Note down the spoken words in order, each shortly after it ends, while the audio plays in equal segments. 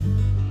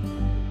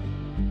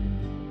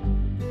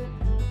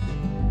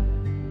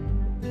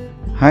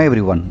Hi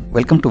everyone,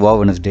 welcome to Wow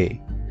Wednesday.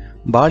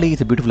 Bali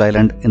is a beautiful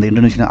island in the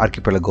Indonesian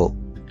archipelago.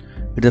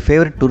 It is a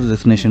favorite tourist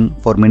destination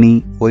for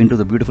many owing to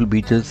the beautiful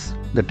beaches,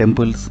 the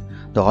temples,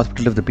 the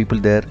hospitality of the people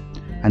there,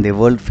 and their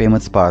world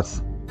famous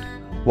spas.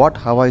 What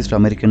Hawaii is to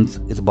Americans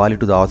is Bali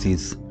to the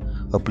Aussies,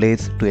 a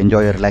place to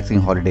enjoy a relaxing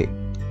holiday.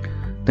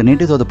 The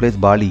natives of the place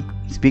Bali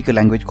speak a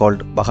language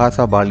called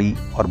Bahasa Bali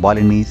or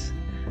Balinese,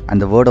 and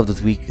the word of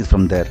this week is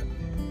from there.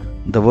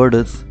 The word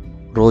is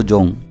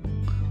Rojong.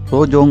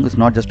 Rojong is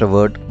not just a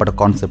word but a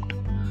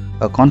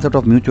concept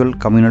of mutual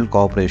communal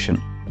cooperation.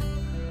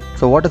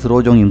 So, what does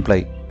Rojong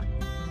imply?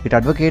 It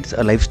advocates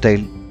a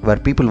lifestyle where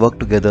people work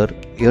together,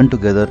 earn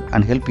together,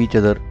 and help each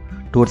other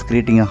towards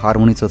creating a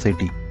harmonious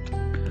society.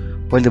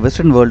 While the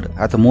Western world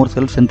has a more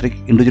self centric,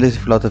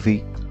 individualistic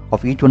philosophy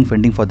of each one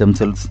fending for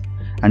themselves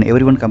and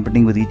everyone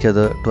competing with each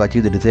other to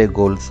achieve the desired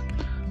goals,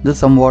 this is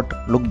somewhat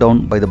looked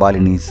down by the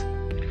Balinese.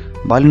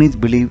 Balinese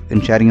believe in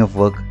sharing of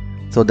work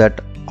so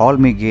that all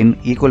may gain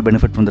equal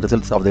benefit from the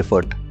results of the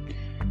effort.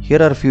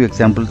 Here are a few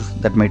examples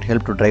that might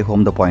help to drive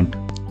home the point.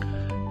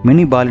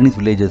 Many Balinese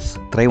villages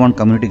thrive on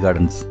community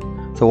gardens.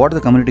 So, what is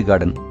a community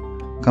garden?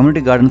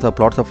 Community gardens are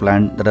plots of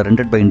land that are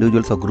rented by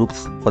individuals or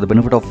groups for the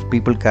benefit of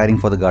people caring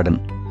for the garden.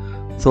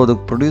 So, the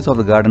produce of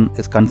the garden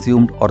is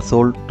consumed or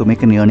sold to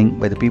make an earning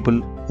by the people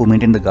who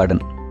maintain the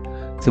garden.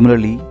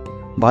 Similarly,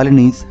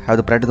 Balinese have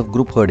the practice of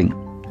group herding.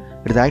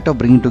 It is the act of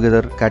bringing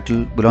together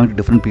cattle belonging to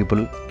different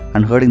people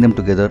and herding them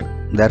together,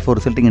 therefore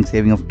resulting in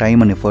saving of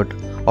time and effort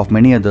of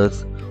many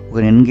others who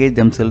can engage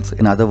themselves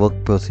in other work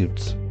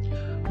pursuits.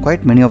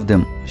 Quite many of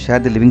them share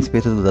their living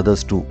spaces with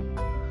others too,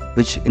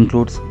 which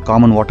includes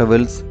common water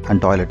wells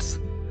and toilets.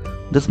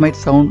 This might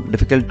sound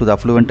difficult to the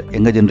affluent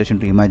younger generation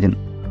to imagine,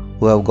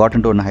 who have got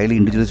into a highly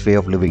individualist way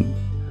of living,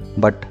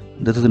 but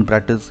this is in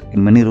practice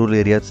in many rural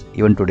areas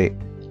even today.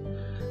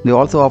 They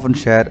also often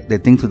share their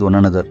things with one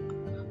another,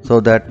 so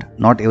that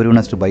not everyone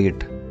has to buy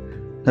it.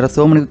 There are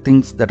so many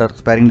things that are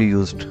sparingly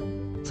used,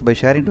 so by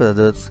sharing to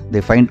others,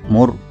 they find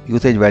more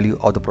usage value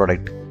of the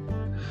product.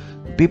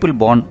 People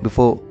born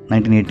before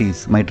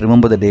 1980s might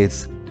remember the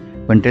days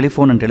when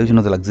telephone and television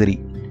was a luxury,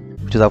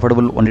 which was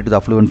affordable only to the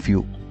affluent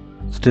few.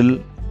 Still,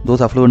 those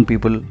affluent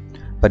people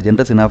were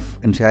generous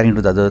enough in sharing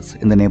with others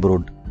in the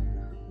neighborhood.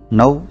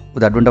 Now,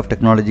 with the advent of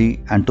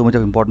technology and too much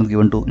of importance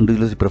given to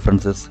individualist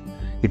preferences,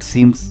 it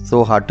seems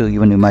so hard to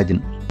even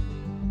imagine.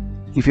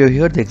 If you have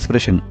heard the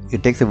expression,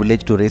 it takes a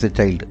village to raise a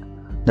child,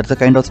 that's the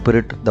kind of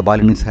spirit the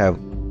Balinese have.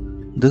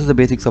 This is the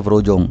basics of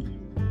Rojong.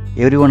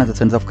 Everyone has a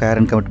sense of care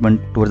and commitment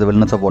towards the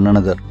wellness of one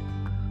another.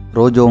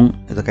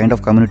 Rojong is a kind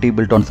of community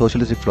built on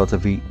socialistic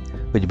philosophy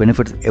which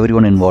benefits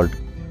everyone involved.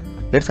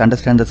 Let's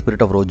understand the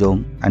spirit of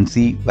Rojong and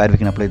see where we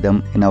can apply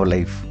them in our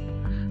life.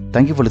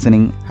 Thank you for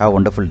listening. Have a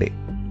wonderful day.